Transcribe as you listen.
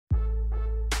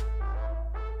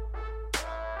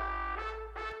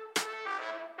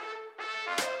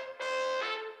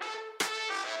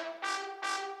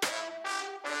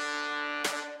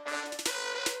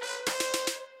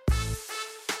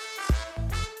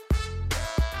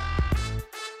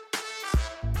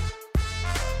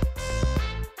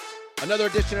Another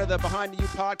edition of the Behind the U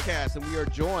podcast, and we are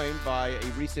joined by a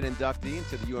recent inductee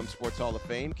into the UM Sports Hall of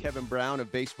Fame, Kevin Brown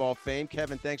of baseball fame.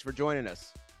 Kevin, thanks for joining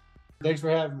us. Thanks for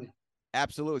having me.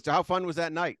 Absolutely. So how fun was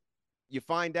that night? You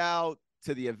find out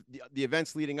to the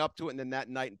events leading up to it, and then that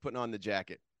night and putting on the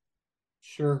jacket.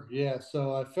 Sure, yeah.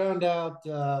 So I found out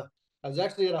I was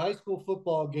actually at a high school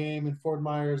football game in Fort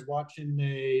Myers watching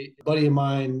a buddy of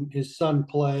mine, his son,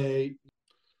 play,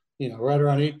 right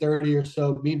around 8:30 or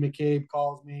so. Meade McCabe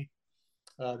calls me.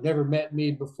 Never met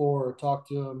Meade before or talked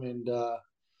to him, and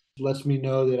lets me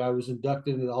know that I was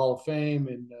inducted into the Hall of Fame.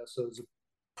 And so it was a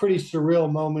pretty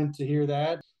surreal moment to hear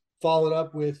that. Followed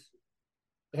up with,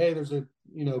 hey, there's a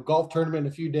golf tournament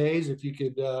in a few days. If you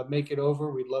could make it over,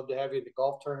 we'd love to have you at the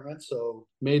golf tournament. So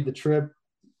made the trip,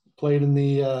 played in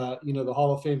the the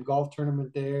Hall of Fame golf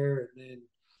tournament there, and then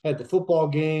had the football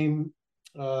game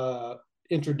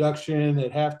introduction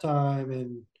at halftime,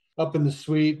 and up in the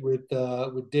suite with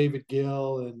David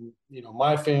Gill and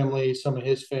my family, some of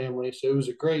his family. So it was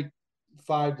a great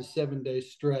 5 to 7 day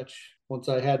stretch once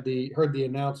I heard the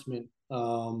announcement,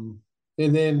 and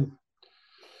then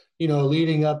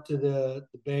leading up to the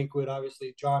banquet.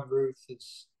 Obviously John Ruth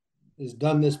has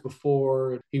done this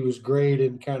before. He was great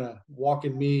in kind of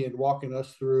walking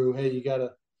us through, hey, you got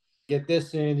to get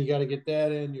this in, you got to get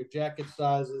that in, your jacket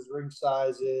sizes, ring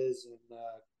sizes, and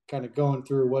kind of going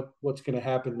through what's going to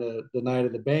happen the night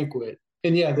of the banquet.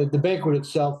 And yeah, the banquet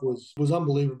itself was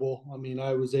unbelievable. I mean,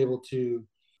 I was able to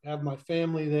have my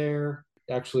family there.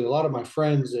 Actually, a lot of my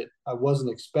friends that I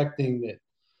wasn't expecting that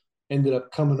ended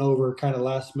up coming over kind of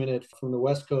last minute from the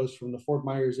West Coast, from the Fort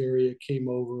Myers area, came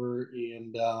over,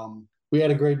 and we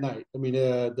had a great night. I mean,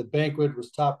 the banquet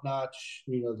was top notch.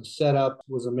 The setup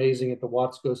was amazing at the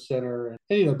Watsco Center,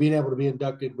 and being able to be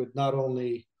inducted with not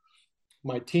only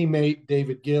my teammate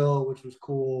David Gill, which was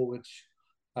cool, which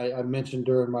I mentioned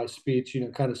during my speech,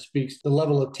 kind of speaks the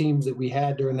level of teams that we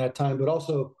had during that time, but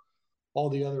also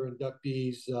all the other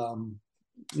inductees,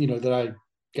 that I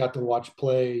got to watch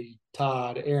play.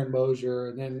 Todd, Aaron Mosier,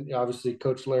 and then obviously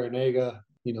Coach Larinaga,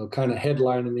 kind of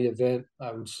headlining the event,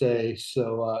 I would say.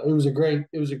 So it was a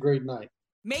great night.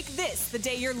 Make this the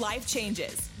day your life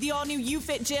changes. The all-new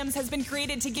UFit Gyms has been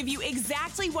created to give you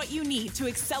exactly what you need to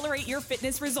accelerate your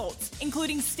fitness results,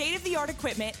 including state-of-the-art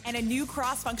equipment and a new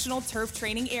cross-functional turf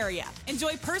training area.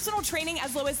 Enjoy personal training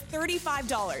as low as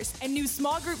 $35 and new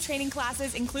small group training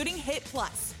classes, including HIIT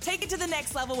Plus. Take it to the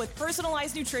next level with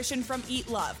personalized nutrition from Eat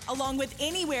Love, along with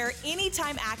anywhere,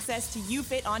 anytime access to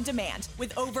UFit on demand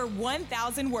with over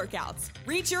 1,000 workouts.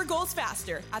 Reach your goals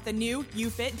faster at the new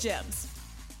UFit Gyms.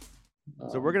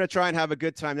 So we're going to try and have a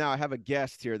good time now. I have a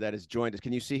guest here that has joined us.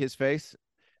 Can you see his face?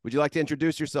 Would you like to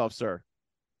introduce yourself, sir?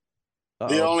 Uh-oh.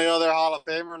 The only other Hall of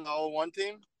Famer in the 01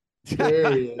 team?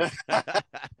 There he is.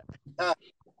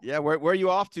 Yeah, where are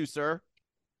you off to, sir?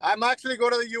 I'm actually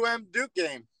going to the UM Duke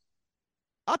game.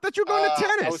 I thought you were going to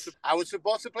tennis. I was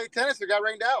supposed to play tennis. It got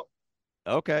rained out.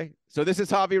 Okay. So this is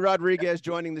Javi Rodriguez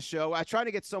joining the show. I tried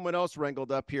to get someone else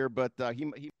wrangled up here, but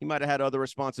he might have had other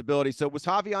responsibilities. So was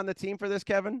Javi on the team for this,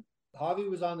 Kevin? Javi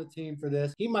was on the team for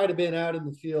this. He might have been out in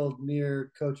the field near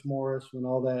Coach Morris when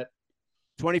all that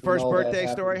 21st birthday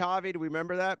story, Javi. Do we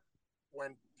remember that?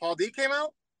 When Paul D came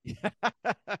out?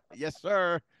 Yes,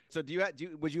 sir. So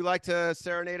would you like to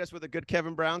serenade us with a good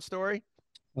Kevin Brown story?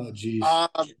 Oh, geez.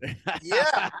 Yeah,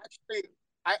 actually,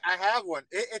 I have one.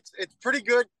 It's pretty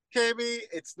good, KB.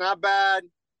 It's not bad.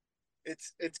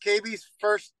 It's KB's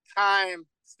first time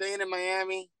staying in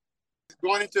Miami.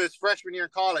 Going into his freshman year in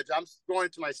college. I'm going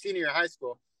into my senior year in high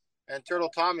school, and Turtle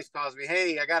Thomas calls me,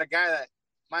 hey, I got a guy that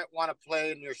might want to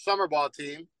play in your summer ball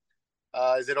team.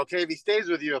 Is it okay if he stays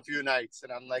with you a few nights?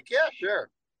 And I'm like, yeah, sure.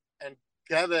 And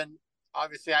Kevin,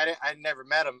 obviously, I never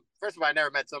met him. First of all, I never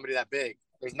met somebody that big.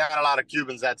 There's not a lot of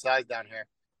Cubans that size down here.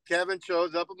 Kevin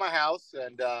shows up at my house,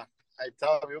 and I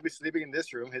tell him he'll be sleeping in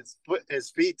this room. His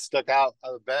feet stuck out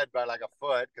of the bed by like a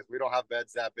foot because we don't have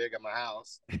beds that big in my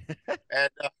house.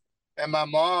 And my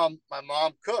mom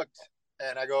cooked,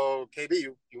 and I go, KB,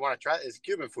 you want to try this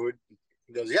Cuban food?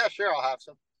 He goes, yeah, sure, I'll have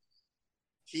some.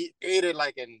 He ate it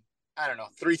like in,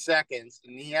 3 seconds,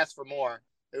 and he asked for more.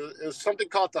 It was something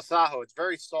called tasajo. It's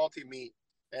very salty meat.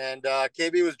 And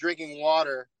KB was drinking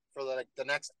water for the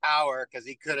next hour because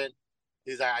he couldn't.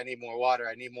 He's like, I need more water.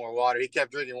 I need more water. He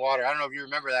kept drinking water. I don't know if you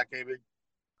remember that, KB.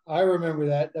 I remember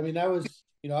that. I mean, that was,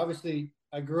 obviously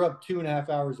I grew up 2.5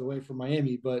 hours away from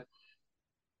Miami, but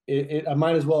I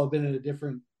might as well have been in a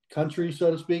different country, so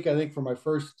to speak. I think for my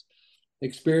first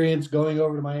experience going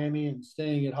over to Miami and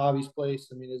staying at Javi's place,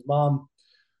 I mean, his mom,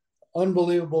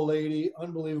 unbelievable lady,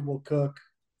 unbelievable cook.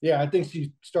 Yeah, I think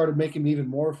she started making me even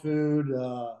more food.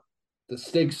 The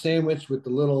steak sandwich with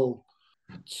the little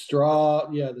Straw,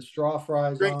 yeah, the straw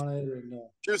fries String, on it, and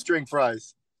shoestring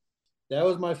fries. that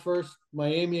was my first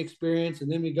Miami experience. And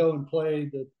then we go and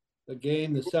play the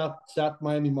game, the South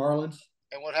Miami Marlins.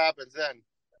 And what happens then?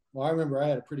 Well, I remember I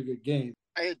had a pretty good game.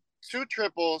 I had 2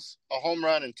 triples, a home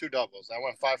run, and 2 doubles. I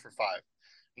went 5 for 5.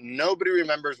 Nobody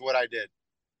remembers what I did.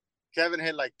 Kevin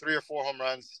hit like 3 or 4 home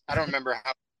runs. I don't remember how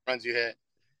many runs you hit.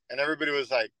 And everybody was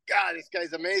like, God, this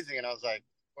guy's amazing. And I was like,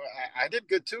 well, I did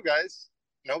good too, guys.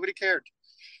 Nobody cared.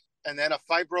 And then a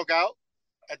fight broke out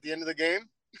at the end of the game.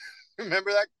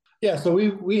 Remember that? Yeah, so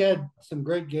we had some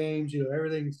great games. You know,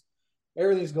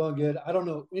 everything's going good. I don't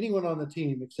know anyone on the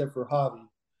team except for Javi,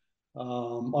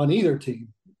 on either team.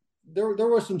 There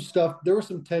was some stuff. There was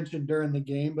some tension during the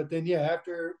game, but then yeah,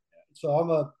 after. So I'm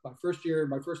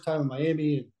my first time in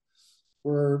Miami, and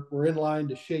we're in line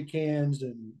to shake hands,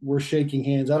 and we're shaking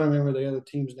hands. I don't remember the other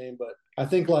team's name, but I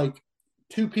think like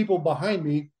 2 people behind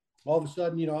me, all of a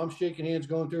sudden, you know, I'm shaking hands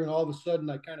going through, and all of a sudden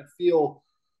I kind of feel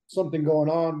something going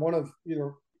on. One of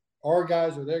either our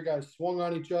guys or their guys swung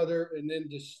on each other, and then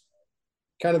just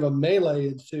kind of a melee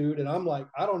ensued. And I'm like,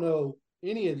 I don't know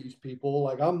any of these people.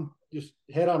 Like, I'm just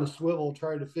head on a swivel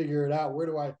trying to figure it out. Where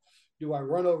do I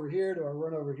run over here? Do I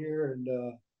run over here? And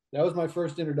that was my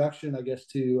first introduction, I guess,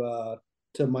 to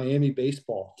Miami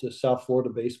baseball, to South Florida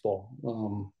baseball.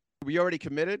 Were you already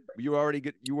committed? You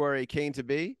were a Cane to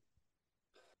be?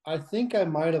 I think I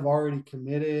might have already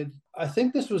committed. I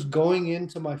think this was going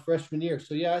into my freshman year.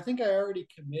 So yeah, I think I already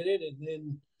committed, and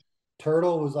then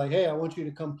Turtle was like, "Hey, I want you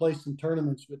to come play some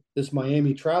tournaments with this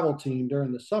Miami travel team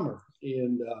during the summer."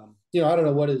 And you know, I don't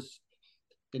know what his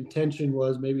intention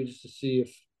was, maybe just to see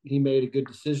if he made a good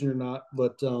decision or not.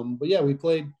 But yeah, we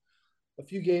played a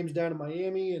few games down in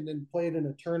Miami, and then played in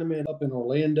a tournament up in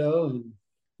Orlando, and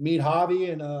meet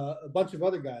Javi and a bunch of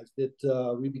other guys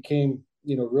that we became,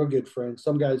 you know, real good friends.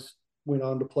 Some guys went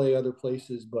on to play other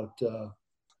places, but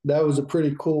that was a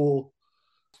pretty cool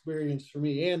experience for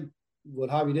me. And what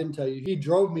Javi didn't tell you, he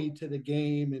drove me to the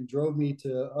game and drove me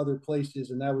to other places,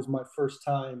 and that was my first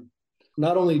time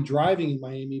not only driving in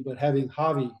Miami, but having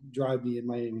Javi drive me in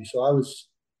Miami. So I was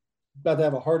about to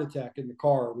have a heart attack in the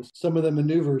car with some of the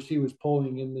maneuvers he was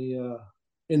pulling in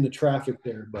the traffic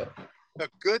there. But the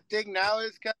good thing now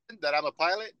is, Kevin, that I'm a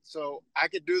pilot, so I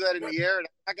could do that in the air, and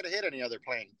I'm not going to hit any other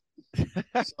plane.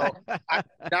 So I'm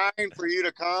dying for you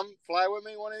to come fly with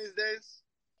me one of these days.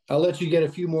 I'll let you get a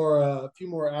few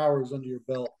more hours under your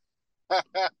belt.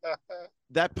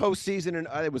 That postseason,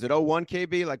 and was it 01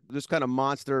 KB? Like, this kind of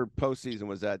monster postseason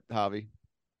was that, Javi?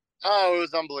 Oh, it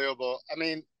was unbelievable. I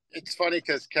mean, it's funny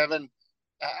because Kevin,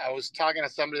 I was talking to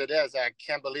somebody today. I was like, I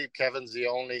can't believe Kevin's the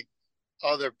only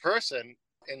other person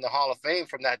in the Hall of Fame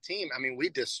from that team. I mean, we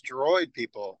destroyed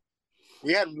people.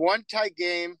 We had one tight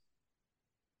game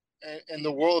in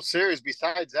the World Series.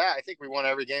 Besides that, I think we won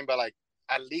every game by like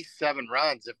at least 7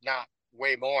 runs, if not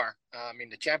way more. I mean,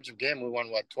 the championship game, we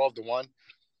won, 12-1?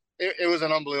 It was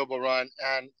an unbelievable run.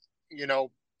 And, you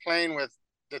know, playing with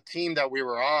the team that we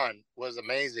were on was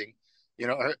amazing. You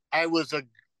know, I was a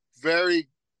very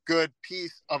good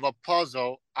piece of a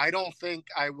puzzle. I don't think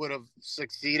I would have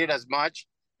succeeded as much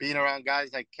being around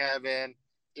guys like Kevin.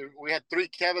 We had 3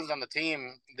 Kevins on the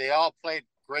team. They all played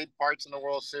great parts in the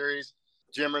World Series.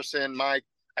 Jimerson, Mike.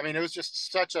 I mean, it was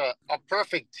just such a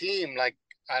perfect team. Like,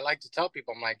 I like to tell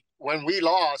people, I'm like, when we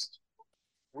lost,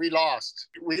 we lost.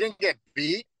 We didn't get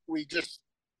beat. We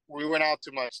went out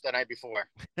too much the night before.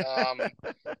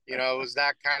 You know, it was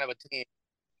that kind of a team.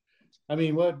 I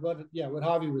mean, what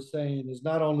Javi was saying is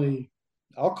not only,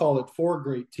 I'll call it 4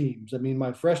 great teams. I mean,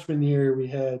 my freshman year, we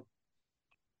had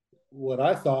what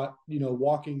I thought, you know,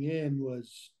 walking in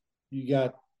was, you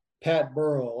got Pat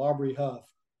Burrell, Aubrey Huff,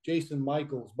 Jason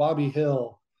Michaels, Bobby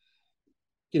Hill,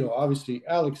 you know, obviously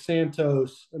Alex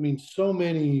Santos. I mean, so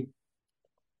many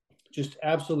just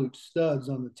absolute studs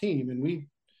on the team. And we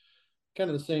kind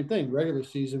of the same thing. Regular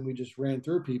season, we just ran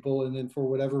through people. And then for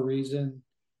whatever reason,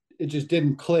 it just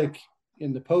didn't click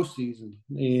in the postseason.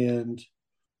 And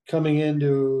coming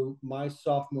into my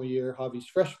sophomore year, Javi's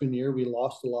freshman year, we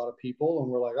lost a lot of people.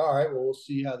 And we're like, all right, well, we'll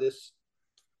see how this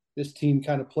team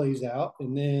kind of plays out.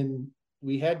 And then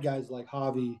we had guys like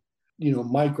Javi, you know,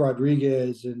 Mike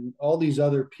Rodriguez, and all these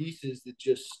other pieces that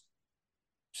just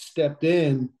stepped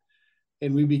in,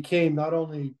 and we became not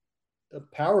only a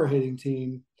power hitting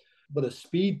team, but a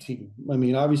speed team. I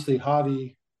mean, obviously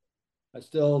Javi,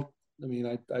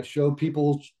 I show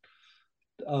people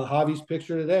Javi's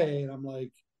picture today, and I'm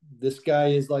like, this guy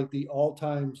is like the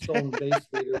all-time stolen base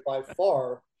leader by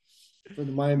far for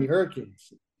the Miami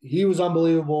Hurricanes. He was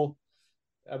unbelievable.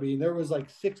 I mean, there was like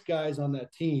 6 guys on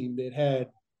that team that had,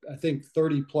 I think,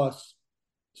 30 plus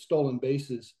stolen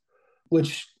bases.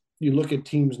 which you look at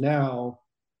teams now,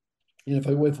 and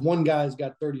if one guy's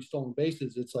got 30 stolen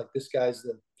bases, it's like this guy's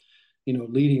the,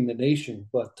 leading the nation.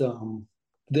 But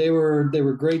they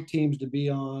were great teams to be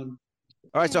on.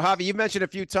 All right, so Javi, you mentioned a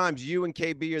few times you and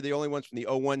KB are the only ones from the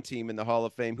 01 team in the Hall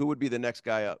of Fame. Who would be the next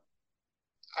guy up?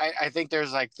 I think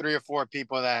there's like 3 or 4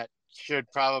 people that should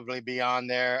probably be on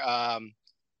there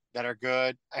that are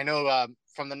good. I know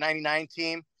from the 99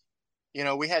 team,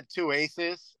 we had 2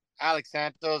 aces, Alex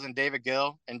Santos and David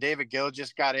Gill. And David Gill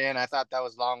just got in. I thought that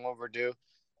was long overdue.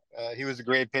 He was a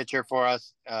great pitcher for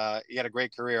us. He had a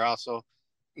great career also.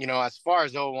 As far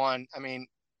as 01, I mean,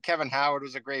 Kevin Howard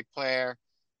was a great player.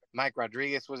 Mike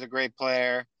Rodriguez was a great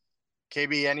player.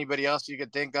 KB, anybody else you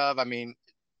could think of? I mean,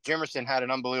 Jimerson had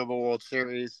an unbelievable World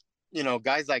Series.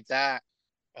 Guys like that.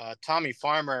 Tommy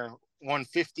Farmer won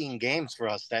 15 games for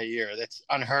us that year. That's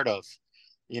unheard of.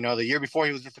 The year before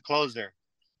he was just a closer,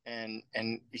 and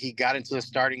he got into the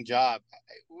starting job.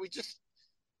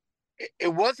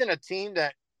 It wasn't a team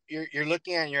that you're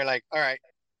looking at and you're like, all right,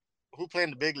 who played in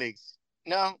the big leagues?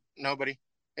 No, nobody.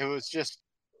 It was just,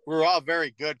 we were all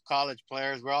very good college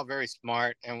players. We're all very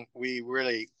smart, and we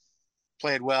really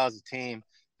played well as a team.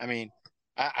 I mean,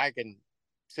 I can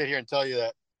sit here and tell you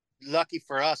that lucky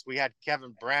for us, we had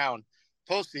Kevin Brown,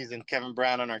 postseason Kevin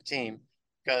Brown on our team,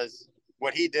 because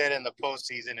what he did in the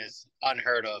postseason is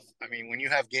unheard of. I mean, when you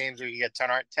have games where you get 10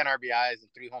 RBIs and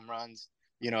 3 home runs,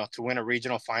 to win a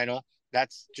regional final,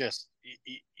 that's just,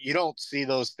 you don't see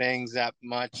those things that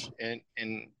much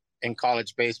in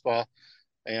college baseball,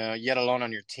 yet alone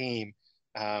on your team.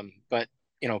 But,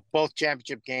 both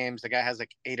championship games, the guy has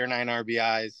like 8 or 9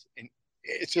 RBIs, and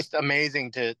it's just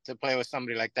amazing to play with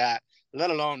somebody like that, let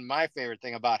alone my favorite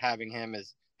thing about having him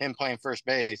is him playing first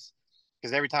base,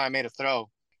 because every time I made a throw,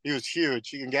 he was huge.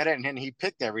 He can get it, and he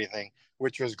picked everything,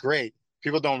 which was great.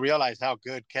 People don't realize how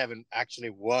good Kevin actually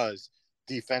was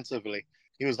defensively.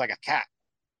 He was like a cat,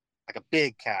 like a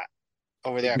big cat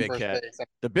over there at first base.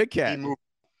 The big cat.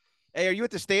 Hey, are you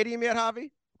at the stadium yet,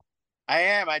 Javi? I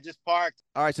am. I just parked.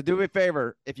 All right, so do me a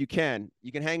favor. If you can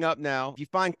hang up now. If you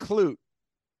find Clute,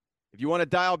 if you want to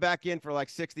dial back in for like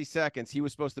 60 seconds, he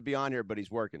was supposed to be on here, but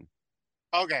he's working.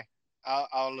 Okay.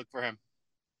 I'll look for him.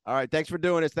 All right. Thanks for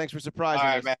doing this. Thanks for surprising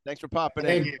us. Man. Thanks for popping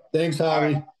in. Thanks,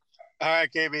 Javi. All right,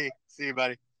 KB. See you,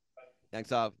 buddy. Thanks,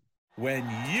 Javi. When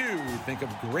you think of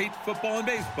great football and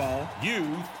baseball, you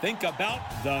think about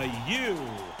the U.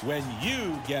 When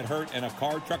you get hurt in a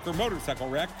car, truck, or motorcycle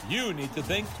wreck, you need to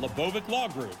think Lebovic Law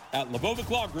Group. At Lebovic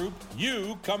Law Group,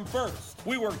 you come first.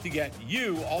 We work to get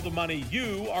you all the money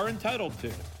you are entitled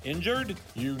to. Injured?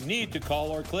 You need to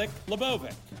call or click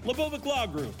Lebovic. Lebovic Law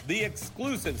Group, the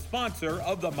exclusive sponsor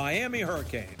of the Miami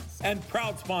Hurricanes and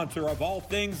proud sponsor of all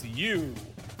things U.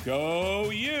 Go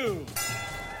U!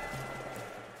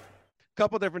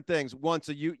 Couple different things. One,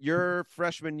 so your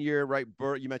freshman year, right?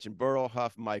 You mentioned Burrell,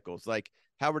 Huff, Michaels. Like,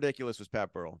 how ridiculous was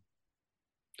Pat Burrell?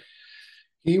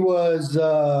 He was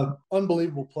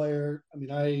unbelievable player. I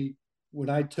mean, when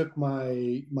I took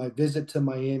my visit to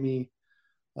Miami,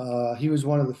 he was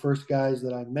one of the first guys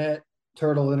that I met.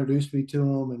 Turtle introduced me to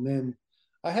him, and then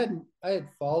I had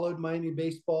followed Miami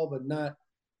baseball, but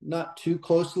not too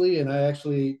closely. And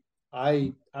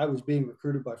I was being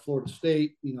recruited by Florida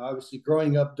State. Obviously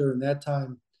growing up during that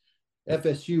time,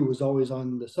 FSU was always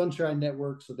on the Sunshine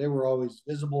Network, so they were always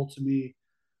visible to me.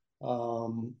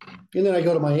 And then I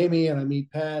go to Miami and I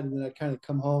meet Pat, and then I kind of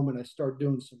come home and I start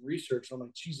doing some research. I'm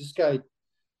like, geez, this guy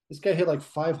hit like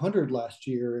 500 last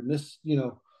year, and this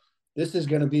is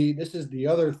the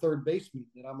other third baseman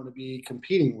that I'm going to be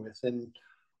competing with. And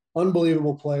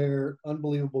unbelievable player,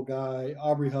 unbelievable guy.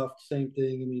 Aubrey Huff, same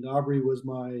thing. I mean, Aubrey was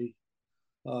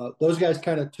those guys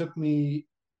kind of took me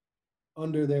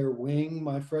under their wing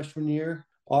my freshman year.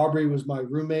 Aubrey was my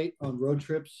roommate on road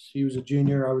trips. He was a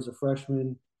junior. I was a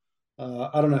freshman.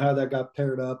 I don't know how that got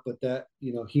paired up, but that,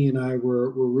 he and I were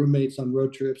roommates on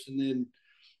road trips. And then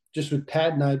just with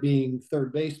Pat and I being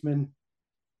third baseman,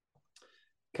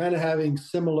 kind of having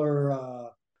similar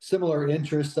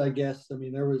interests, I guess. I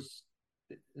mean,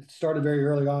 it started very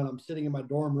early on. I'm sitting in my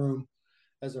dorm room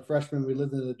as a freshman. We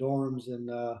lived in the dorms, and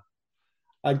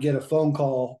I'd get a phone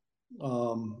call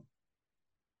on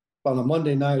a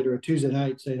Monday night or a Tuesday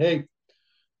night saying, "Hey,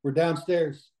 we're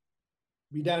downstairs.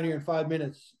 Be down here in 5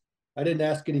 minutes." I didn't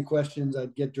ask any questions.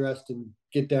 I'd get dressed and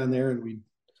get down there, and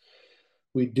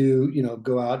we'd do,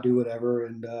 go out, do whatever.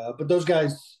 And but those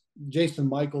guys, Jason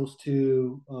Michaels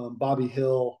too, Bobby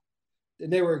Hill,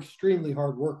 and they were extremely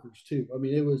hard workers too. I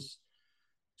mean, it was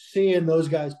seeing those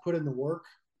guys put in the work.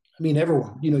 I mean,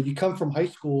 everyone, you come from high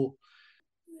school,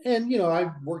 and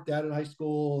I worked out in high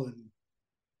school and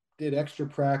did extra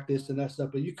practice and that stuff.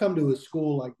 But you come to a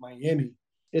school like Miami,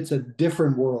 it's a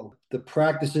different world. The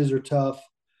practices are tough.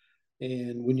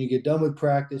 And when you get done with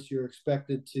practice, you're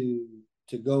expected to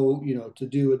go, to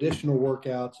do additional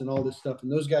workouts and all this stuff.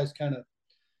 And those guys kind of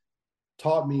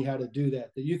taught me how to do that.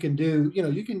 That you can do,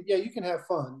 you can have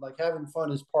fun. Like having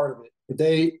fun is part of it. But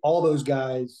all those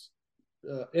guys,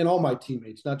 and all my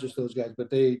teammates, not just those guys, but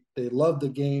they loved the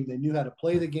game. They knew how to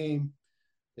play the game.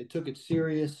 They took it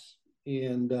serious,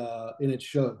 and it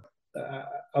showed.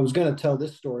 I was going to tell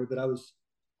this story, but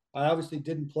I obviously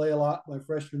didn't play a lot my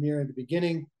freshman year in the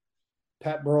beginning.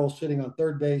 Pat Burrell sitting on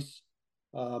third base.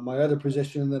 My other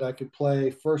position that I could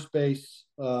play, first base,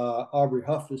 Aubrey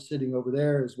Huff is sitting over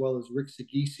there, as well as Rick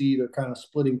Sagisi. They're kind of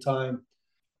splitting time.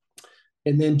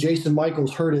 And then Jason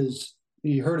Michaels hurt his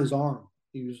arm.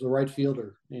 He was the right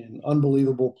fielder, and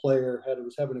unbelievable player.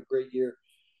 Was having a great year.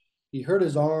 He hurt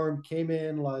his arm, came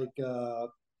in like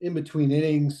in between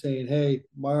innings saying, "Hey,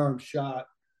 my arm's shot."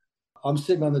 I'm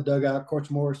sitting on the dugout.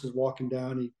 Coach Morris is walking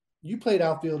down. You played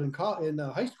outfield in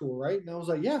high school, right? And I was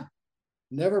like, yeah.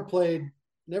 Never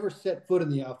set foot in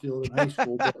the outfield in high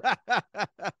school. But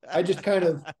I just I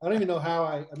don't even know how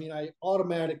I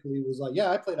automatically was like,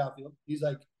 yeah, I played outfield. He's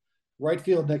like, right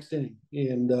field next inning.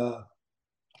 And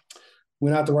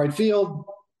went out to right field.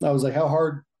 I was like, how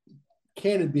hard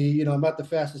can it be? I'm not the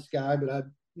fastest guy, but I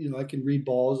can read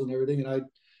balls and everything. And I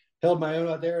held my own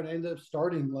out there, and I ended up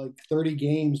starting like 30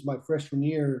 games my freshman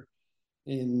year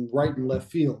in right and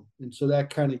left field. And so that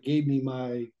kind of gave me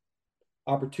my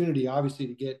opportunity,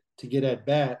 obviously, to get at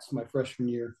bats my freshman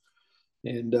year,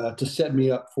 and to set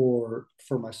me up for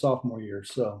my sophomore year.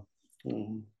 So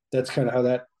that's kind of how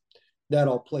that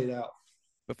all played out.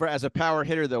 But as a power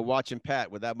hitter, though, watching Pat,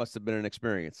 that must have been an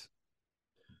experience.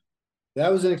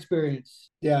 That was an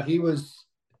experience. Yeah,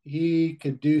 he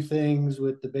could do things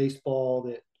with the baseball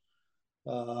that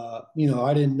I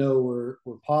didn't know were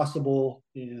possible,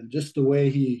 and just the way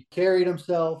he carried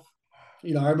himself.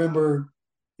 I remember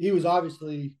he was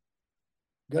obviously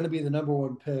going to be the number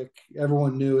one pick.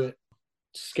 Everyone knew it.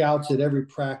 Scouts at every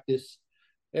practice,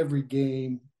 every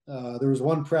game. There was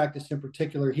one practice in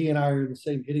particular. He and I are in the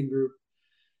same hitting group,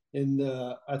 and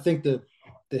I think the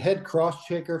head cross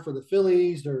checker for the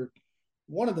Phillies, or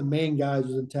one of the main guys,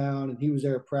 was in town, and he was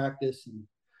there at practice, and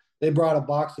they brought a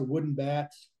box of wooden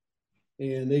bats.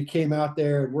 And they came out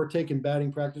there, and we're taking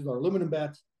batting practice, our aluminum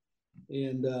bats.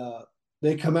 And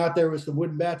they come out there with some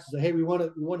wooden bats and say, "Hey, we want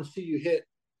to see you hit.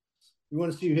 We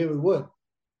want to see you hit with wood."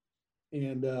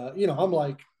 And I'm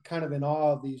like kind of in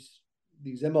awe of these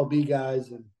MLB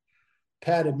guys. And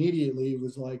Pat immediately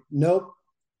was like, "Nope,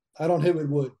 I don't hit with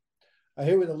wood. I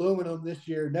hit with aluminum this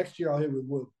year. Next year I'll hit with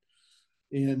wood."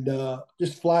 And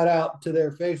just flat out to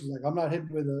their faces, like, "I'm not hitting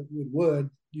with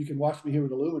wood. You can watch me hit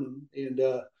with aluminum." And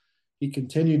he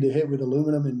continued to hit with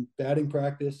aluminum in batting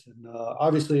practice, and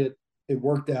obviously it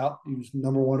worked out. He was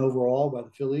number one overall by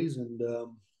the Phillies, and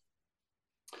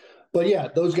but yeah,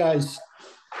 those guys.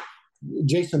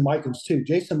 Jason Michaels too.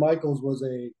 Jason Michaels was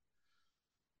a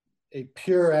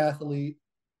pure athlete,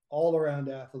 all around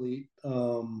athlete.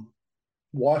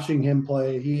 Watching him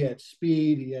play, he had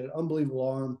speed. He had an unbelievable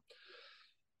arm,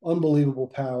 unbelievable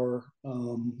power.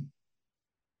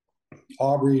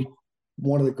 Aubrey,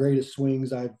 one of the greatest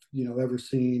swings I've ever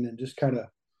seen, and just kind of,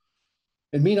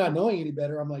 and me not knowing any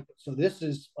better, I'm like, so I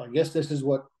guess this is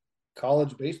what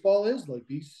college baseball is like.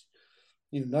 These,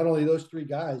 not only those three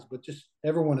guys, but just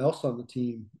everyone else on the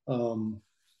team.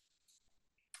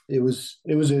 It was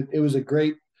a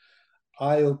great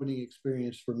eye-opening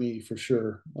experience for me, for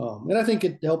sure, and I think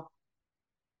it helped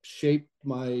shape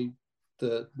my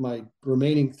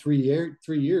remaining 3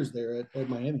 years there at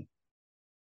Miami.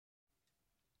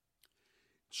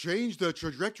 Change the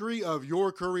trajectory of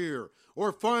your career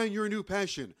or find your new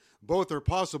passion. Both are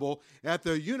possible at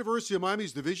the University of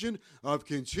Miami's Division of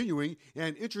Continuing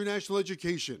and International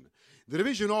Education. The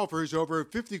division offers over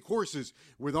 50 courses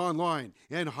with online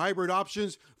and hybrid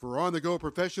options for on-the-go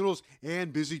professionals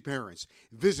and busy parents.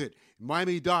 Visit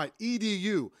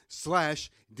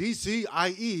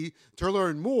miami.edu/DCIE to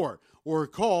learn more, or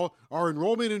call our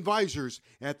enrollment advisors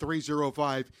at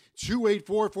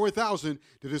 305-284-4000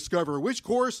 to discover which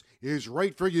course is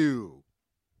right for you.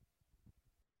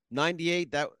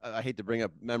 98, I hate to bring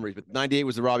up memories, but 98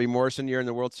 was the Robbie Morrison year in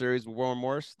the World Series with Warren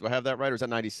Morris. Do I have that right, or is that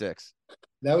 96?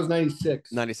 That was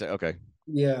 96. 96, okay.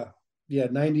 Yeah,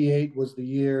 98 was the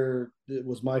year. It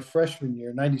was my freshman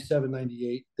year, 97,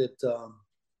 98, that,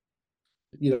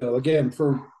 again,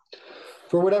 for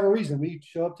whatever reason, we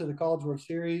show up to the College World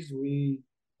Series.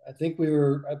 I think we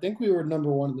were number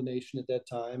one in the nation at that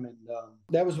time, and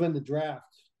that was when the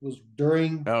draft was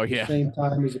during the same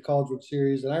time as the College World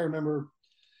Series. And I remember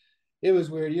it was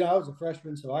weird. I was a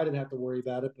freshman, so I didn't have to worry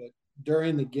about it. But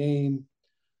during the game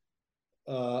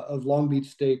of Long Beach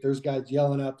State, there's guys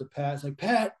yelling out to Pat. It's like,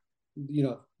 Pat,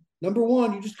 number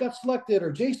one, you just got selected,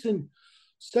 or Jason,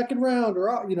 second round, or,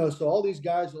 so all these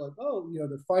guys are like, oh,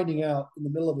 they're finding out in the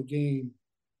middle of a game.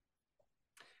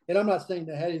 And I'm not saying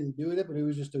that had anything to do with it, but it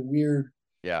was just a weird,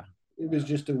 it was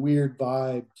just a weird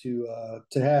vibe to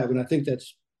have. And I think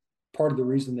that's part of the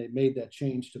reason they made that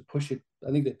change, to push it.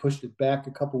 I think they pushed it back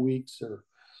a couple weeks or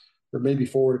maybe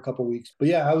forward a couple weeks. But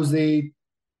yeah,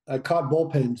 I caught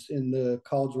bullpens in the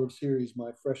College World Series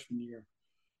my freshman year.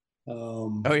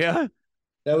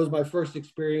 That was my first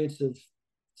experience of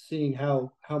seeing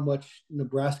how much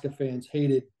Nebraska fans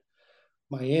hated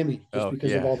Miami just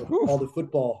because of all the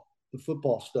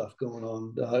football stuff going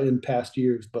on in past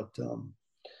years. But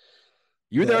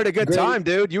you were there at a good time,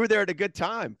 dude. You were there at a good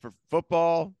time for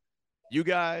football. You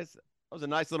guys, that was a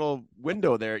nice little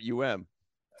window there at UM.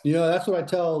 That's what I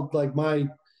tell like my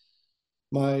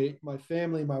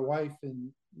family, my wife, and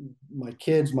my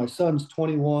kids. My son's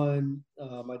 21,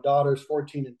 my daughter's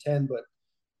 14 and 10, but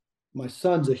my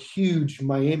son's a huge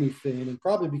Miami fan, and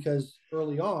probably because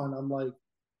early on I'm like,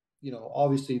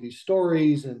 obviously these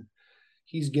stories, and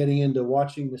he's getting into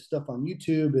watching this stuff on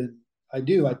YouTube. And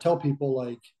I tell people,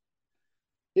 like,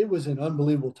 it was an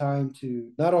unbelievable time to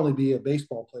not only be a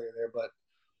baseball player there, but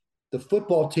the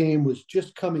football team was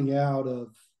just coming out of,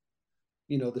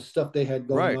 the stuff they had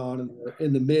going on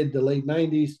in the mid to late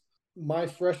 90s. My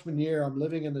freshman year, I'm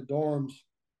living in the dorms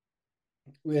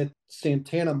with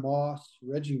Santana Moss,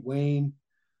 Reggie Wayne,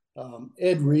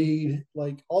 Ed Reed,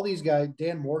 like all these guys,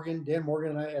 Dan Morgan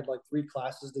and I had like 3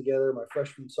 classes together my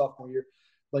freshman, sophomore year.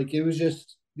 Like, it was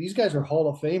just, these guys are Hall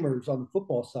of Famers on the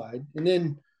football side. And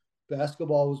then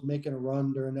basketball was making a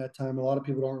run during that time. A lot of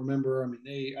people don't remember. I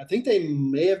mean, I think they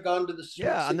may have gone to the Sweet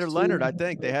 16. Under Leonard, I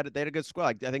think they had a good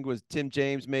squad. I think it was Tim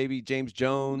James, maybe James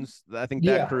Jones. I think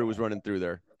that crew was running through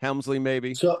there. Helmsley,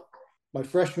 maybe. So my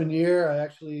freshman year, I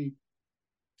actually,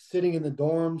 sitting in the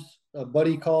dorms, a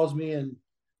buddy calls me, and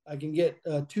I can get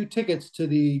 2 tickets to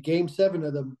the Game 7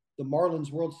 of the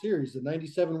Marlins World Series, the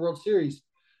 97 World Series.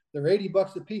 They're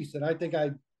 $80 a piece, and I think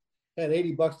I had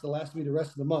 $80 to last me the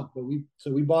rest of the month. But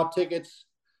we bought tickets.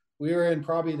 We were in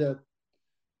probably the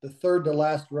third to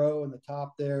last row in the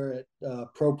top there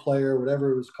at Pro Player,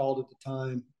 whatever it was called at the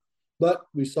time. But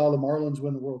we saw the Marlins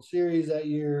win the World Series that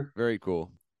year. Very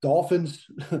cool. Dolphins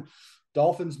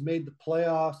made the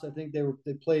playoffs. I think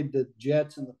they played the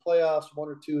Jets in the playoffs 1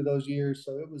 or 2 of those years.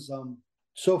 So it was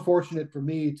so fortunate for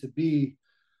me to be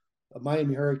a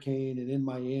Miami Hurricane and in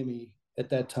Miami at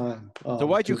that time. So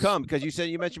why'd you come? Because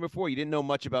you mentioned before you didn't know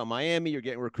much about Miami. You're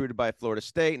getting recruited by Florida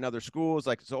State and other schools.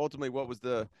 Like, so ultimately, what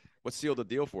sealed the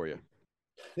deal for you?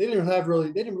 They didn't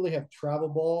really have travel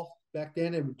ball back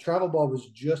then. And travel ball was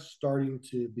just starting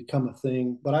to become a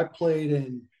thing. But I played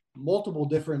in multiple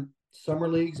different summer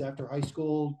leagues after high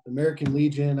school, American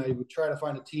Legion. I would try to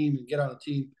find a team and get on a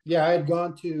team. Yeah, I had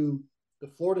gone to the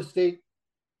Florida State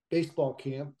baseball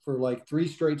camp for like 3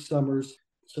 straight summers.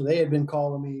 So they had been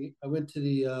calling me. I went to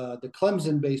the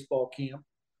Clemson baseball camp.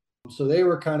 So they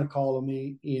were kind of calling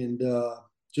me, and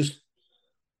just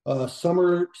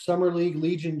summer league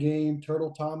Legion game.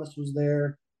 Turtle Thomas was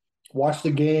there. Watched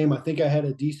the game. I think I had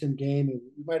a decent game.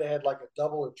 We might have had like a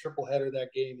double or triple header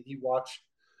that game, and he watched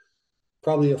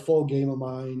probably a full game of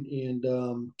mine,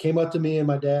 and came up to me and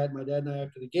my dad and I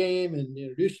after the game, and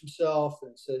introduced himself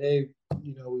and said, "Hey,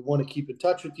 we want to keep in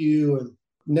touch with you." And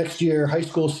next year, high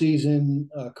school season,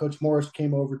 Coach Morris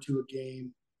came over to a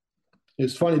game. It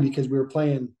was funny because we were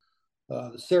playing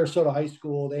the Sarasota High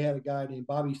School. They had a guy named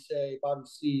Bobby C,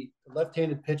 a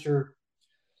left-handed pitcher.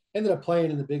 Ended up playing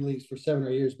in the big leagues for 7 or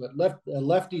 8 years, but a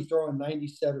lefty throwing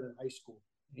 97 in high school.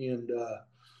 And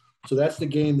so that's the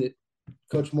game that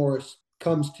Coach Morris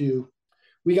comes to.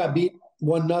 We got beat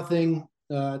 1-0.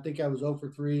 I think I was 0 for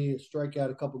 3, a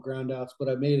strikeout, a couple groundouts, but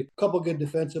I made a couple good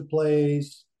defensive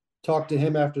plays. Talked to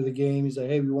him after the game. He's like,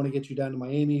 "Hey, we want to get you down to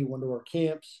Miami, one of our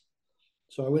camps."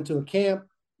 So I went to a camp,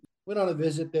 went on a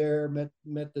visit there,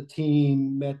 met the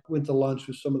team, went to lunch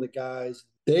with some of the guys.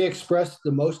 They expressed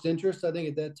the most interest, I think,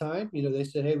 at that time. They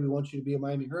said, "Hey, we want you to be a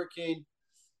Miami Hurricane."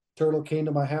 Turtle came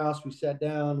to my house. We sat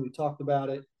down. We talked about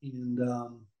it. And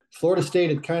Florida State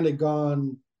had kind of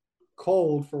gone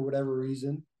cold for whatever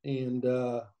reason. And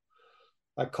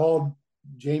I called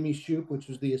Jamie Shoup, which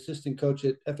was the assistant coach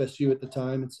at FSU at the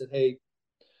time, and said, "Hey,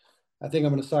 I think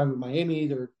I'm going to sign with Miami.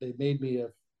 They made me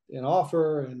an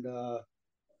offer." And a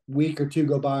week or 2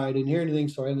 go by. I didn't hear anything,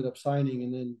 so I ended up signing.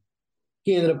 And then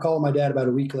he ended up calling my dad about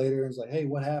a week later and was like, "Hey,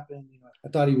 what happened?" I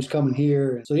thought he was coming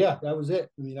here. And so, yeah, that was it.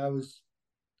 I mean, I was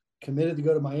committed to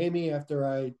go to Miami after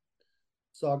I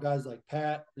saw guys like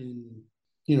Pat and,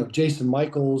 you know, Jason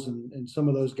Michaels and some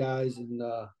of those guys in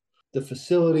the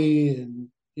facility. And,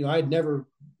 you know, I had never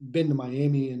been to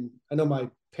Miami. And I know my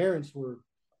parents were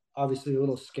obviously a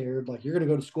little scared, like, you're going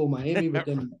to go to school in Miami. But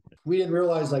then we didn't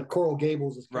realize, like, Coral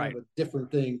Gables is kind of a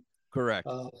different thing. Correct.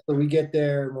 So we get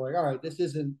there and we're like, all right, this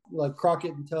isn't like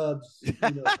Crockett and Tubbs, you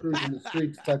know, cruising the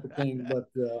streets type of thing.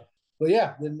 But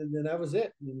yeah, then that was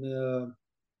it. And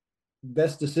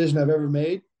best decision I've ever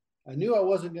made. I knew I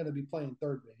wasn't going to be playing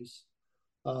third base.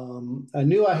 I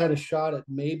knew I had a shot at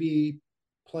maybe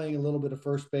playing a little bit of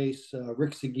first base.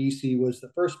 Rick Sagisi was the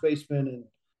first baseman, and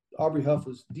Aubrey Huff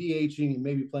was DHing and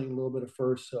maybe playing a little bit of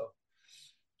first. So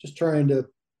just trying to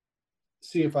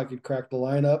see if I could crack the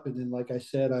lineup. And then, like I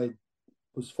said, I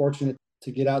was fortunate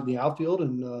to get out in the outfield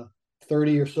and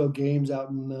 30 or so games out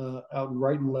in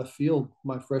right and left field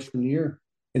my freshman year.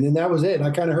 And then that was it. And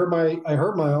I kind of hurt my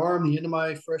arm the end of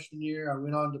my freshman year. I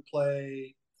went on to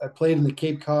play. I played in the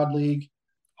Cape Cod League,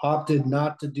 opted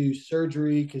not to do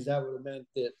surgery because that would have meant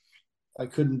that I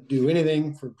couldn't do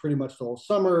anything for pretty much the whole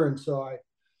summer. And so I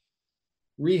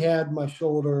rehabbed my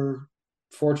shoulder.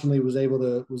 Fortunately, was able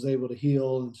to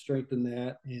heal and strengthen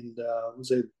that, and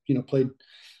played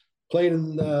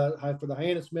in for the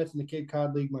Hyannis Mets in the Cape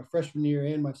Cod League my freshman year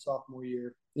and my sophomore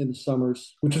year in the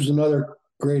summers, which was another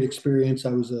great experience.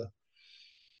 I was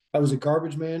a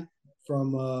garbage man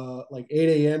from like 8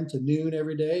 a.m. to noon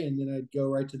every day, and then I'd go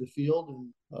right to the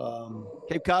field. And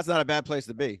Cape Cod's not a bad place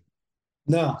to be.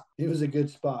 No, it was a good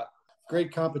spot.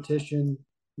 Great competition.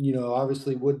 You know,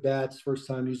 obviously wood bats, first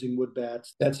time using wood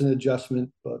bats. That's an adjustment,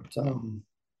 but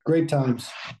great times.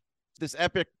 This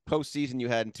epic postseason you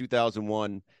had in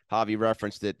 2001, Javi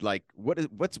referenced it. Like,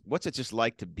 what's it just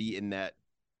like to be in that?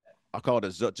 I'll call it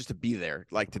just to be there,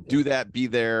 like to do that, be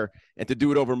there, and to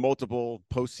do it over multiple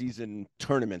postseason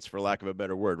tournaments, for lack of a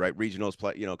better word, right? Regionals,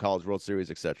 play, you know, College World Series,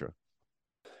 etc.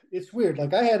 It's weird.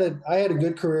 Like I had a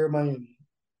good career in Miami,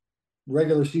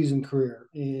 regular season career,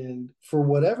 and for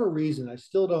whatever reason, I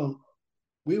still don't.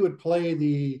 We would play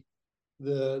the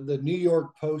New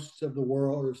York Posts of the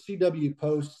world, or CW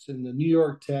Posts, and the New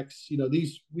York Techs. You know,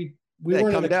 these we they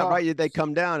weren't come in down, right? They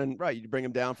come down and you bring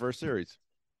them down for a series.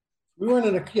 We weren't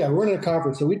in a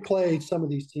conference, so we'd play some of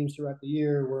these teams throughout the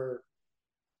year where,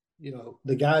 you know,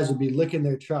 the guys would be licking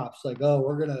their chops, like,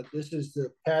 oh, this is to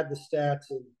pad the stats,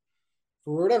 and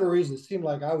for whatever reason, it seemed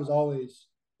like I was always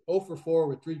 0 for 4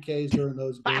 with 3 Ks during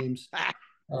those games.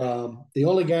 The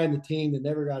only guy in the team that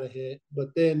never got a hit, but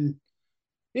then,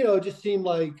 you know, it just seemed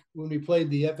like when we played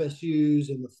the FSUs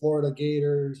and the Florida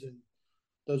Gators and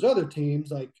those other teams,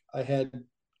 like I had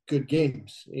good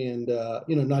games, and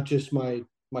you know, not just my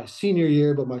senior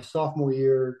year, but my sophomore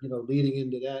year, you know, leading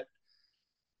into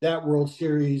that World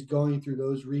Series, going through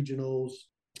those regionals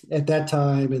at that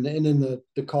time, and in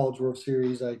the College World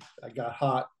Series, I got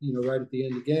hot, you know, right at the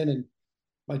end again. And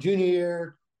my junior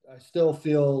year, I still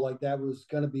feel like that was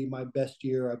going to be my best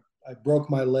year. I broke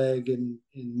my leg in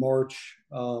March,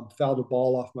 fouled a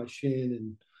ball off my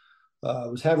shin,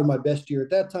 and was having my best year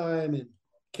at that time, and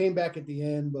came back at the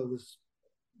end, but was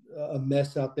a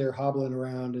mess out there hobbling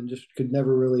around and just could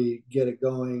never really get it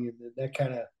going. And that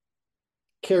kind of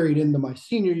carried into my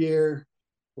senior year,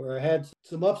 where I had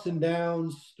some ups and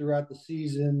downs throughout the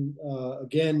season.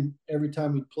 Again, every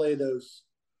time we play those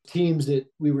teams that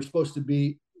we were supposed to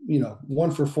beat, you know,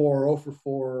 1 for 4, 0 for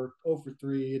 4, 0 for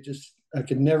 3. I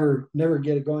could never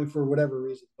get it going for whatever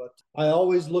reason. But I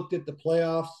always looked at the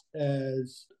playoffs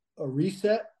as a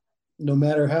reset, no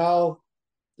matter how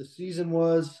the season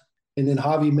was. And then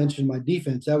Javi mentioned my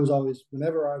defense. That was always,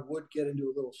 whenever I would get into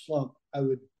a little slump, I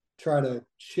would try to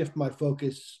shift my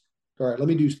focus. All right, let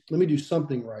me do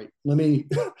something right. Let me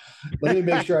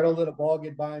make sure I don't let a ball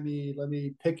get by me. Let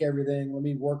me pick everything. Let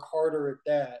me work harder at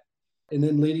that. And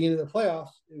then leading into the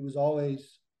playoffs, it was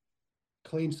always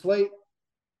clean slate.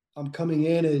 I'm coming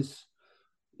in as,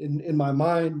 in my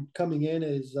mind, coming in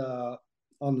as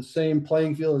on the same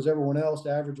playing field as everyone else,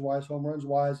 average-wise, home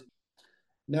runs-wise.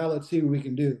 Now let's see what we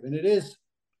can do. And it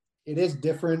is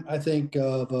different, I think,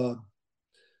 of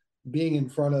being in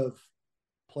front of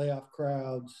playoff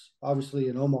crowds. Obviously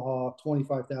in Omaha,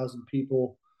 25,000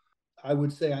 people. I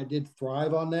would say I did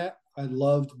thrive on that. I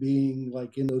loved being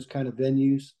like in those kind of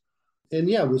venues. And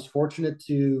yeah, I was fortunate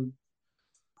to,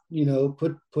 you know,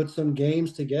 put some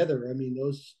games together. I mean,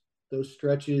 those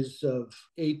stretches of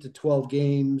 8 to 12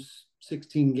 games,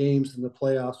 16 games in the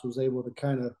playoffs, was able to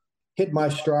kind of hit my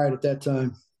stride at that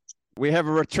time. We have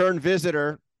a return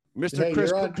visitor, Mr. Hey,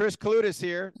 Chris Clutis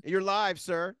here. You're live,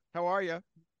 sir. How are you?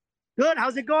 Good.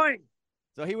 How's it going?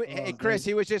 So hey Chris, Thanks.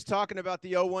 he was just talking about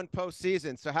the 0-1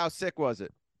 postseason. So how sick was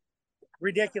it?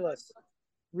 Ridiculous.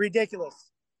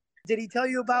 Did he tell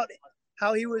you about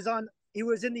how he was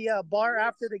in the bar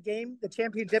after the game, the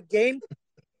championship game,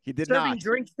 He did serving not.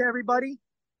 drinks to everybody?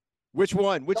 Which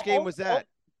one? Which game was that?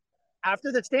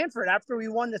 After the Stanford, after we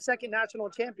won the second national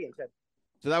championship.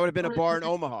 So that would have been a bar in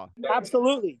Omaha.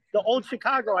 Absolutely. The old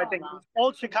Chicago, I think.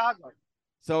 Old Chicago.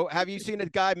 So have you seen a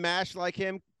guy mash like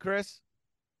him, Chris?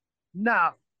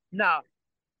 No.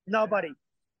 Nobody.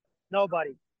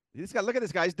 This guy, look at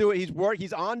this guy.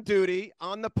 He's on duty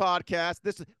on the podcast.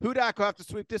 Hudak will have to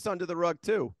sweep this under the rug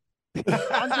too.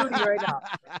 On duty right now.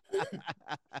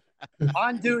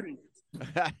 On duty.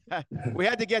 We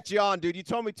had to get you on, dude. You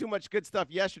told me too much good stuff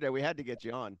yesterday. We had to get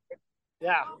you on.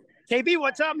 Yeah. KB,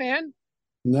 what's up, man?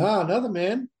 No, nothing,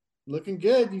 man. Looking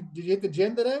good. Did you hit the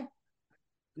gym today?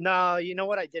 No, you know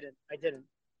what? I didn't.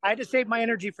 I had to save my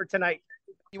energy for tonight.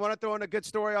 You want to throw in a good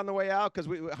story on the way out? Because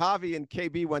Javi and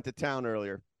KB went to town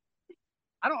earlier.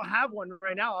 I don't have one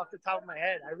right now off the top of my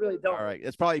head. I really don't. All right.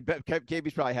 It's probably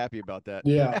KB's probably happy about that.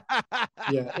 Yeah.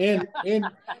 Yeah. And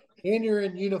you're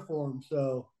in uniform,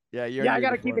 so. Yeah, I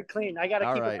got to keep it clean. I got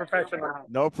to keep it professional.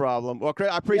 No problem. Well, Chris,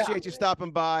 I appreciate you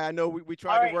stopping by. I know we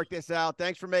tried to work this out.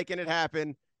 Thanks for making it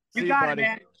happen. You got it,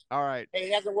 man. All right. Hey,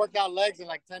 he hasn't worked out legs in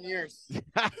like 10 years.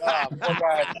 Poor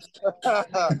guy. All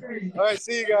right,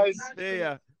 see you guys. See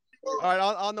ya. All right,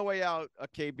 on the way out,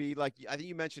 KB, like I think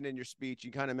you mentioned in your speech,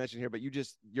 you kind of mentioned here, but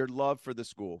your love for the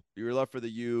school, your love for the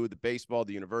U, the baseball,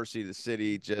 the university, the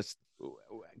city, just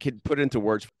can put it into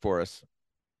words for us.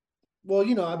 Well,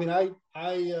 I mean,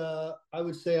 I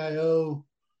would say I owe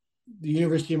the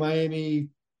University of Miami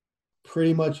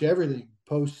pretty much everything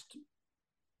post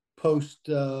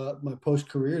my post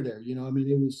career there. I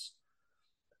mean,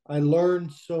 I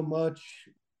learned so much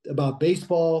about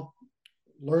baseball,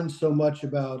 learned so much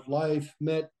about life,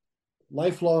 met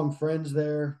lifelong friends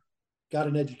there, got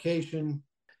an education.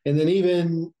 And then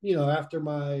even, after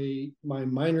my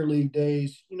minor league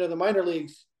days, the minor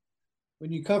leagues,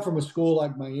 when you come from a school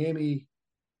like Miami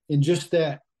and just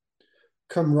that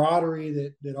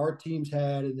camaraderie that our teams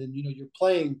had, and then, you're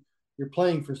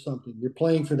playing for something, you're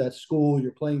playing for that school,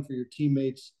 you're playing for your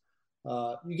teammates.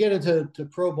 You get into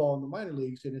pro ball in the minor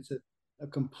leagues, and it's a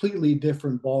completely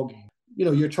different ball game.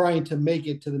 You're trying to make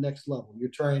it to the next level. You're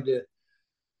trying to,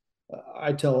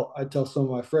 I tell some of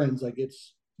my friends, like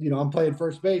I'm playing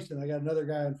first base and I got another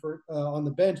guy on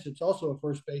the bench that's also a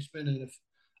first baseman. And if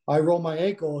I roll my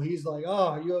ankle, he's like, oh,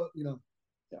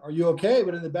 are you okay?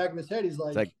 But in the back of his head, he's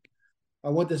like I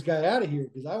want this guy out of here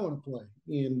because I want to play.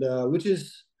 And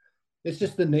it's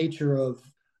just the nature of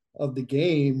the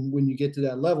game when you get to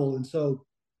that level. And so,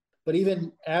 but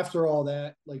even after all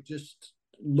that, like just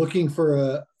looking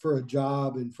for a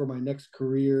job and for my next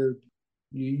career,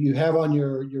 you have on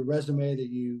your resume that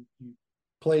you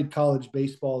played college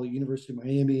baseball at the University of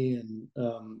Miami, and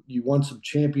you won some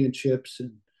championships,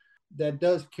 and that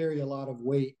does carry a lot of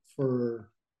weight for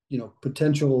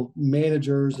potential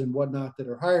managers and whatnot that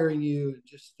are hiring you. And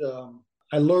just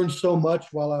I learned so much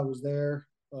while I was there,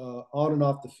 on and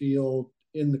off the field,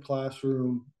 in the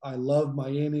classroom. I love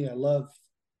Miami.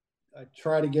 I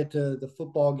try to get to the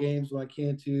football games when I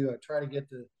can too. I try to get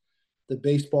to the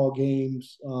baseball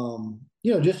games.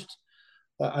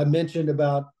 I mentioned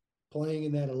about playing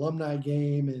in that alumni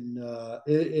game, and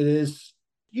it is,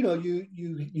 you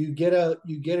get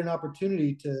an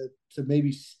opportunity to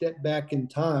maybe step back in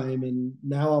time. And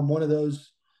now I'm one of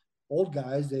those old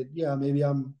guys that, maybe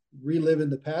I'm reliving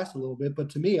the past a little bit, but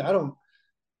to me,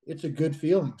 it's a good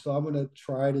feeling. So I'm going to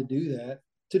try to do that,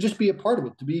 to just be a part of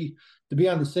it, to be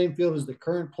on the same field as the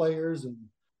current players. And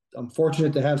I'm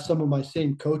fortunate to have some of my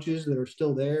same coaches that are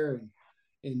still there,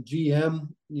 and GM,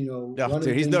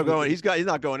 dude, he's not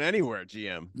going anywhere.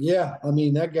 GM. Yeah. I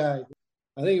mean, that guy,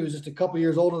 I think he was just a couple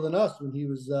years older than us when he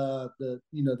was the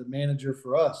manager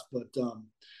for us. But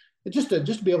just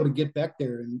to be able to get back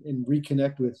there and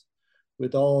reconnect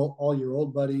with all your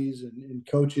old buddies and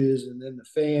coaches, and then the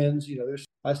fans,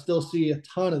 I still see a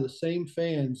ton of the same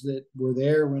fans that were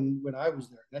there when I was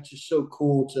there. That's just so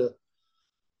cool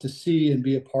to see and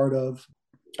be a part of.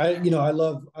 I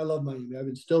love Miami. I've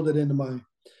instilled it into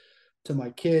my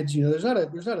kids. There's not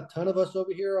a ton of us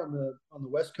over here on the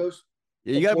West Coast.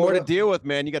 Yeah, you got more to deal with,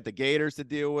 man. You got the Gators to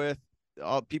deal with.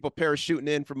 All people parachuting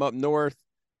in from up north.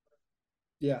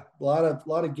 Yeah, a lot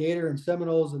of Gator and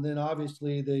Seminoles, and then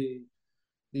obviously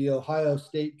the Ohio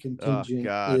State contingent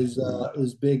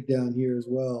is big down here as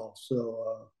well.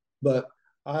 So, but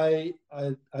I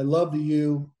love the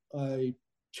U. I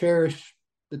cherish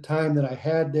the time that I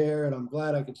had there, and I'm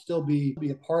glad I could still be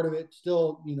a part of it.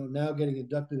 Still, now getting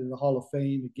inducted in the Hall of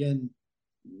Fame again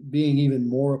being even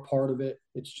more a part of it.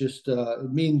 It's just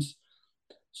it means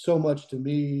so much to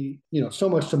me, so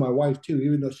much to my wife too,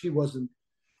 even though she wasn't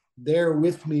there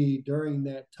with me during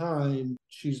that time.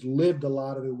 She's lived a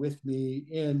lot of it with me,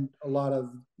 and a lot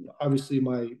of obviously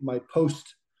my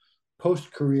post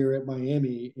career at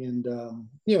Miami. And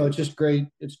it's just great.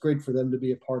 It's great for them to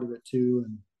be a part of it too.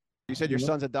 And you said your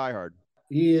son's a diehard.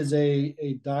 He is a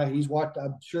he's watched.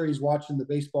 I'm sure he's watching the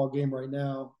baseball game right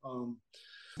now.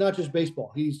 It's not just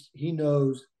baseball. He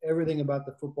knows everything about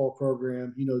the football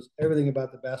program. He knows everything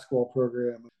about the basketball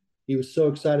program. He was so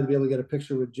excited to be able to get a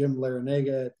picture with Jim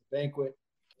Larrañaga at the banquet.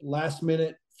 Last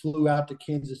minute, flew out to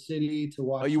Kansas City to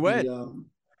watch. Oh, you went? To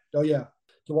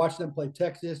watch them play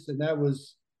Texas, and that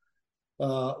was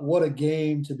what a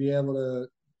game to be able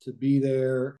to be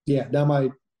there. Yeah. Now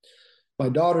my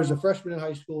daughter's a freshman in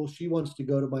high school. She wants to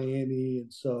go to Miami,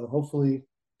 and so hopefully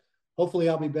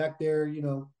I'll be back there.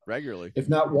 Regularly, if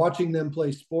not watching them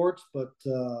play sports, but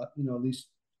at least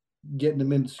getting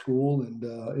them into school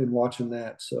and watching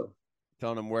that. So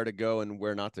telling them where to go and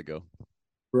where not to go.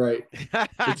 Right.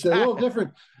 It's a little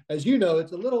different. As you know,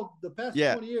 it's a little, the past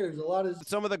 20 years, a lot of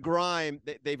some of the grime,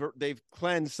 they've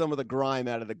cleansed some of the grime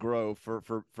out of the Grove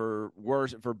for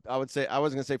worse, I would say, I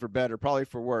wasn't gonna say for better, probably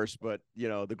for worse, but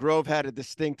the Grove had a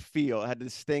distinct feel, had a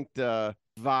distinct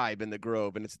vibe in the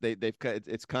Grove, and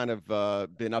it's kind of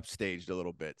been upstaged a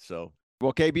little bit. So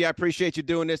well, KB, I appreciate you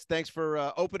doing this. Thanks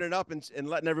for opening up and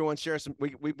letting everyone share some.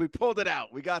 We pulled it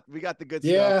out. We got the good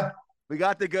stuff. We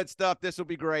got the good stuff. This will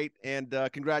be great. And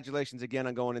congratulations again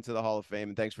on going into the Hall of Fame.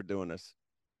 And thanks for doing this.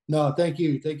 No, thank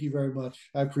you. Thank you very much.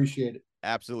 I appreciate it.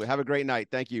 Absolutely. Have a great night.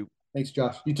 Thank you. Thanks,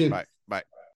 Josh. You too. Bye.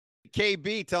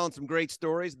 KB telling some great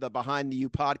stories, the Behind the U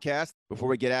podcast. Before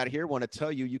we get out of here, I want to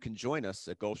tell you can join us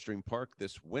at Gulfstream Park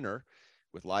this winter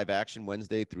with live action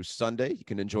Wednesday through Sunday. You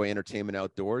can enjoy entertainment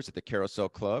outdoors at the Carousel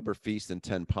Club or Feast in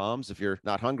 10 Palms. If you're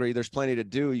not hungry, there's plenty to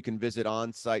do. You can visit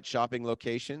on-site shopping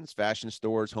locations, fashion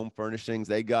stores, home furnishings.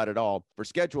 They got it all. For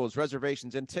schedules,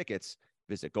 reservations, and tickets,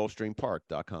 visit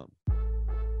GulfstreamPark.com.